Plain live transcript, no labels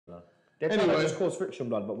They're trying to just cause friction,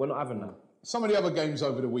 blood, but we're not having that. Some of the other games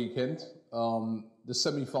over the weekend, the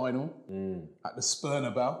semi-final at the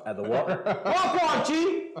Spurnabout. At the what? Walk on,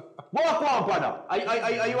 G! Walk on, brother. Are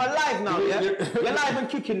you alive now, yeah? You're alive and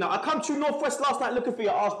kicking now. I come to Northwest last night looking for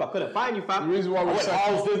your ass, but I couldn't find you, fam. The reason why I went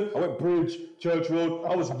Halsden, I went Bridge, Church Road.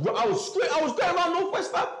 I was going around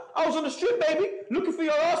Northwest, fam. I was on the street, baby, looking for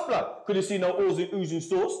your ass, blood. Couldn't see no oozing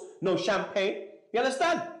sauce, no champagne. You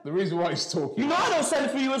understand? The reason why he's talking. You know I don't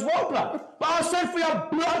send for you as well, blood. But I'll send for your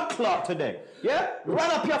blood clot today. Yeah?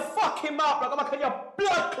 Run up your fucking mouth, blood. Come back in your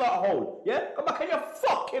blood clot hole. Yeah? Come back in your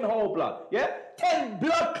fucking hole, blood. Yeah? 10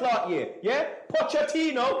 blood clot year. Yeah?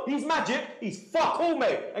 Pochettino, he's magic. He's fuck all,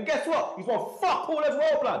 mate. And guess what? He's one fuck all as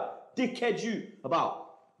well, blood. Dickhead you about.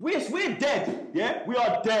 We're dead, yeah? We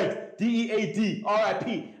are dead. D-E-A-D,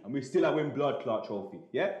 R-I-P. And we still have win blood clot trophy,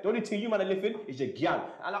 yeah? The only thing you man are lifting is your gal.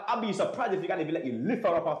 And I'll be surprised if you can't even let you lift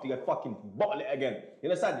her up after you fucking bottle it again. You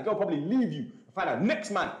understand? You're going to probably leave you. Find a next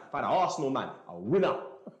man. Find an Arsenal man. A winner.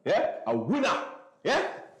 Yeah? A winner. Yeah?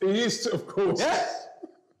 He is, of course. Yeah?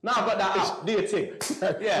 Now I've got that out. Do your thing.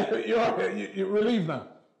 Yeah. You're relieved now?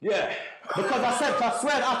 Yeah. Because I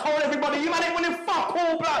swear, I told everybody, you man ain't winning fuck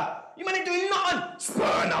all, blood. You man ain't doing nothing.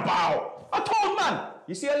 Spurnabout. I told man.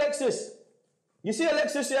 You see Alexis?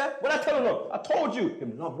 Yeah? What I tell him, I told you.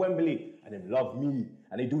 Him love Wembley and him love me.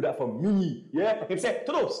 And they do that for me. Yeah? Him say,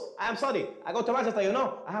 Todos, I am sorry. I go to Manchester, you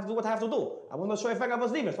know. I have to do what I have to do. I was not sure if I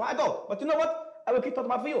was leaving, so I go. But you know what? I will keep talking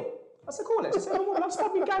about for you. I said, cool. I said, oh, man,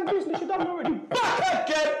 stop me gang business. You done already. Back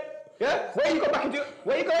again. Yeah? Where you go back into?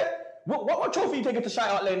 Where you going? What trophy you taking to Shout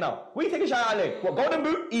Out Lane now? Where you taking Shout Out Lane? What, Golden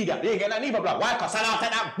Boot? Idiot. You ain't getting that neither, blood. Why? Because I'll take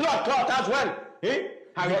that blood clot as well. Eh?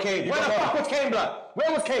 Harry Kane. Where the fuck was Kane, blood?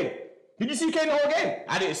 Where was Kane? Did you see Kane the whole game?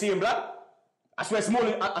 I didn't see him, blood. I swear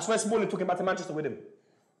Smalling took him back to Manchester with him.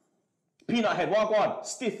 Peanut head, walk on.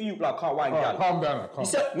 Stiff you, blood. Can't whine, gal. Calm down.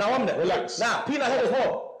 Now I'm there. Relax. Now, Peanut head is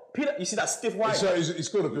home. Peanut, you see that stiff wine? He's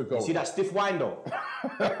scored a good goal. You see that stiff wine, though?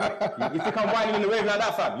 You think I'm whining in the wave like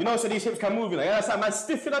that, fam? You know, so these hips can move, like, you understand, man?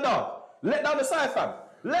 Stiff in the dog. Let down the side, fam.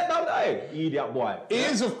 Let down the eye. Idiot boy. He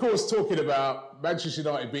is, of course, talking about Manchester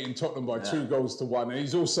United beating Tottenham by 2 goals to 1, and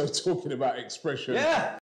he's also talking about expression. Yeah.